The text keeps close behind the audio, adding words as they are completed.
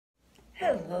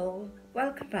Hello,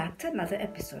 welcome back to another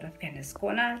episode of Candace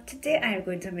Corner. Today I am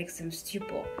going to make some stew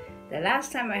pork. The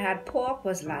last time I had pork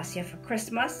was last year for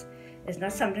Christmas. It's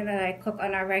not something that I cook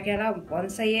on a regular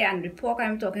once a year, and the pork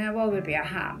I'm talking about will be a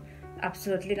ham.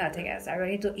 Absolutely nothing else. I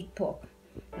really don't eat pork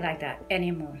like that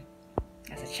anymore.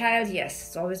 As a child, yes,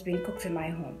 it's always been cooked in my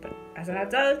home, but as an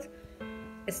adult,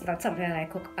 it's not something that I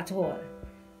cook at all,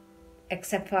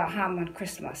 except for a ham on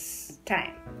Christmas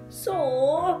time.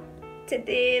 So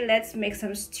today, let's make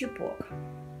some stew pork.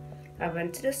 I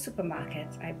went to the supermarket.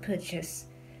 I purchased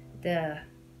the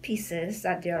pieces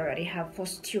that they already have for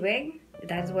stewing.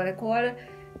 That's what I call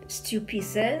stew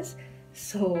pieces.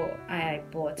 So I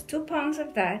bought 2 pounds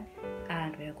of that,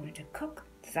 and we're going to cook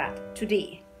that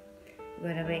today.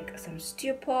 We're going to make some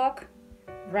stew pork,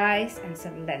 rice, and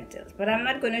some lentils. But I'm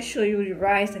not going to show you the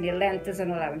rice and the lentils and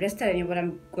all that. I'm just telling you what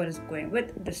I'm going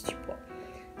with the stew pork.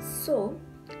 So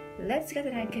let's get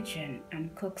in the kitchen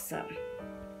and cook some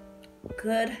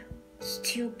good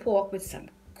stew pork with some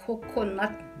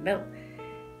coconut milk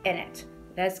in it.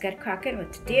 Let's get cracking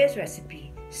with today's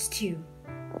recipe, stew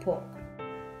pork.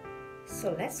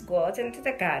 So let's go out into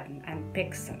the garden and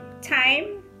pick some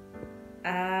thyme.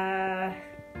 I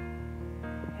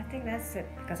think that's it,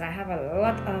 because I have a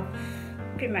lot of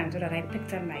pimento that I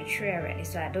picked on my tree already,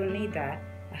 so I don't need that.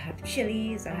 I have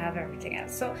chilies, I have everything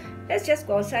else. So let's just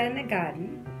go outside in the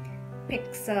garden,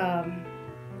 pick some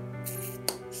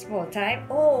small thyme.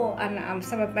 Oh, and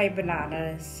some of my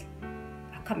bananas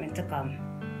are coming to come.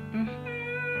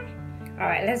 All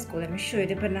right, let's go. Let me show you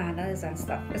the bananas and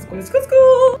stuff. Let's go, let's go, let's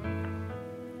go.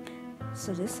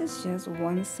 So this is just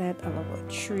one set of about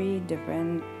 3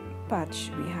 different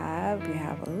patch we have. We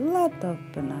have a lot of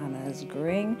bananas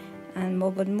growing,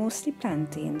 but mostly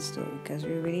plantains too, because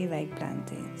we really like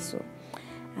plantains. So,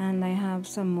 and I have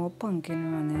some more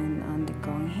pumpkin running on the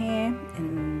ground here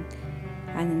and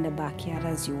in the backyard,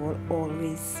 as you will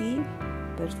always see.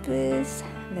 But first,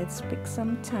 let's pick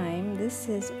some thyme. This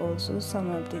is also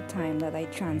some of the thyme that I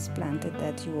transplanted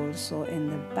that you all saw in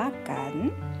the back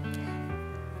garden.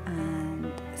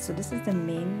 And so this is the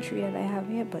main tree that I have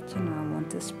here, but I want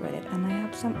to spread it. And I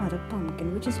have some other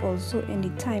pumpkin, which is also in the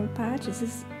thyme patch. This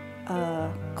is a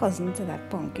cousin to that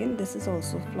pumpkin. This is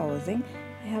also flowering.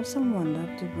 I have some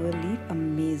Wonder of the World leaf,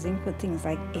 amazing for things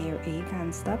like earache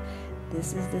and stuff.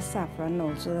 This is the saffron,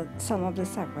 also some of the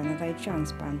saffron that I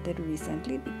transplanted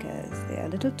recently because they're a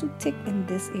little too thick in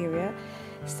this area.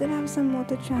 Still have some more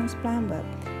to transplant, but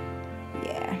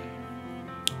yeah.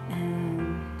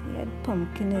 And yeah, the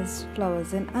pumpkin is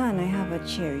flowering, and I have a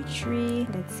cherry tree.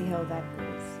 Let's see how that goes.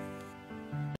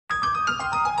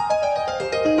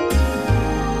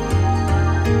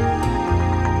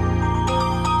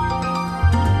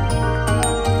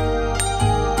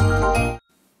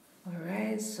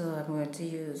 So I'm going to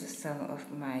use some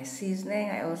of my seasoning.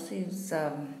 I also use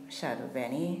shadow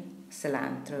benny,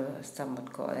 cilantro, some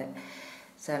would call it.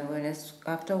 So I'm going to,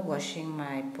 after washing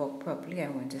my pork properly,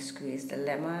 I'm going to squeeze the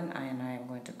lemon, and I'm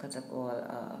going to cut up all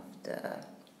of the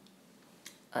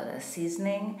other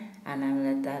seasoning, and I'm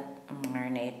going to let that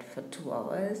marinate for 2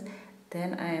 hours.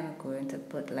 Then I am going to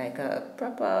put like a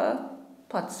proper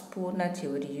pot spoon that you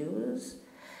would use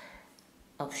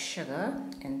of sugar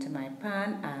into my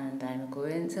pan, and I'm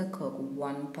going to cook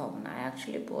 1 pound. I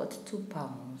actually bought 2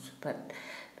 pounds, but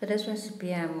for this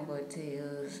recipe I'm going to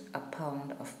use 1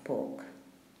 pound of pork.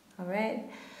 Alright,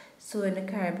 so in the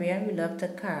Caribbean we love to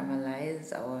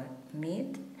caramelize our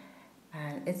meat,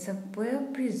 and it's a way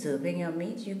of preserving your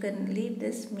meat. You can leave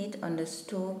this meat on the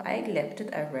stove. I left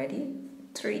it already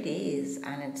 3 days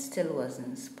and it still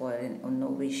wasn't spoiling in no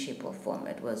way, shape or form.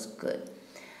 It was good.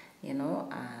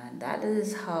 And that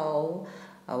is how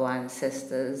our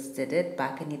ancestors did it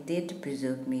back in the day, to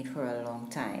preserve meat for a long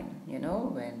time.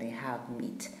 When they have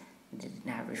meat, they didn't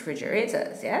have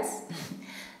refrigerators, yes?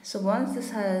 So once this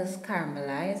has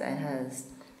caramelized,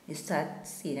 you start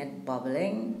seeing it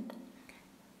bubbling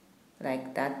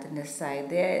like that in the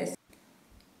side there.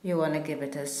 You want to give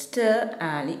it a stir,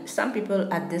 and some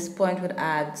people at this point would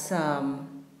add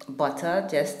some butter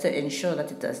just to ensure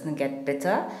that it doesn't get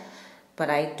bitter. But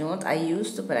I don't. I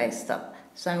used to, but I stopped.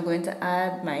 So I'm going to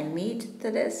add my meat to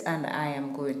this, and I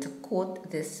am going to coat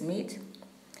this meat.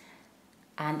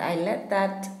 And I let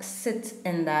that sit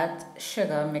in that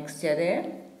sugar mixture there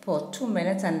for 2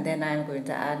 minutes, and then I'm going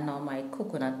to add now my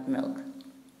coconut milk.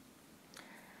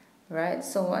 Right,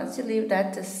 so once you leave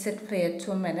that to sit for your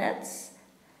 2 minutes,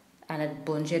 and it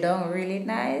burns you down really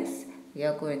nice,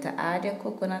 you're going to add your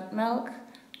coconut milk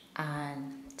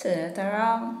and turn it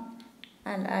around.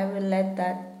 And I will let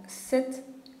that sit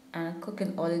and cook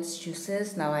in all its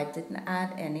juices. Now I didn't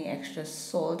add any extra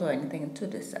salt or anything to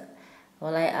this.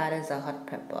 all I add is a hot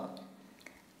pepper,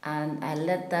 and I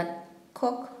let that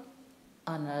cook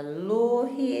on a low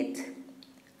heat,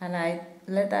 and I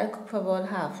let that cook for about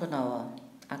half an hour.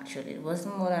 Actually, it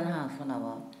wasn't more than half an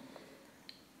hour.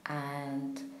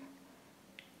 And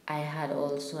I had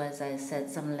also, as I said,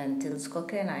 some lentils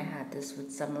cooking. I had this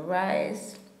with some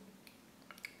rice,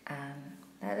 and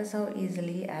that is how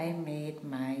easily I made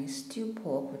my stew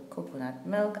pork with coconut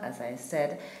milk. As I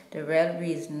said, the real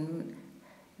reason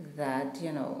that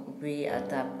we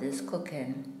adapt this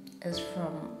cooking is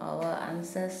from our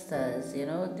ancestors.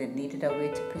 They needed a way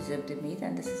to preserve the meat,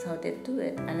 and this is how they do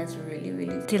it, and it's really,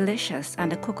 really delicious.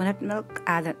 And the coconut milk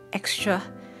adds an extra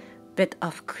bit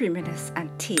of creaminess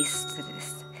and taste to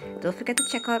this. Don't forget to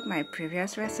check out my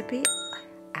previous recipe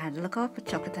and look out for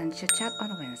Chocolate and Chit Chat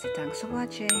on Wednesday. Thanks for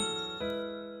watching.